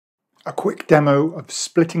A quick demo of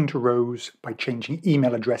splitting to rows by changing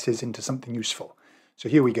email addresses into something useful. So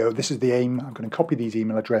here we go. This is the aim. I'm going to copy these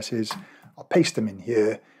email addresses. I'll paste them in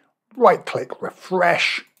here. Right click,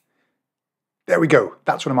 refresh. There we go.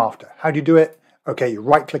 That's what I'm after. How do you do it? Okay, you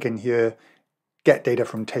right click in here, get data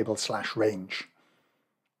from table/range.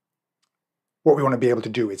 What we want to be able to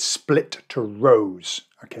do is split to rows.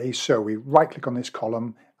 Okay, so we right click on this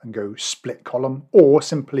column and go split column, or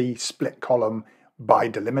simply split column by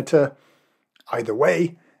delimiter, either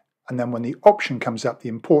way. And then when the option comes up, the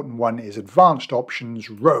important one is advanced options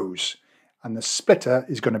rows, and the splitter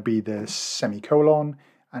is going to be the semicolon,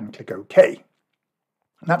 and click OK.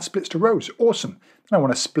 And that splits to rows. Awesome. Then I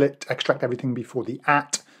want to extract everything before the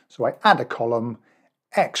at, so I add a column,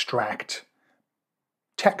 extract,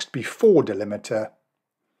 text before delimiter,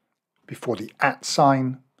 before the at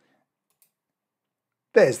sign.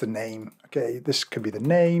 There's the name. Okay, this could be the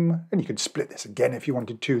name, and you could split this again if you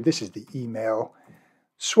wanted to. This is the email.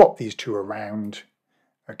 Swap these two around.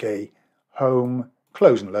 Okay, home,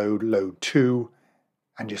 close and load to,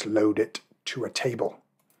 and just load it to a table.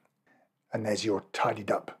 And there's your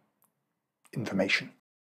tidied up information.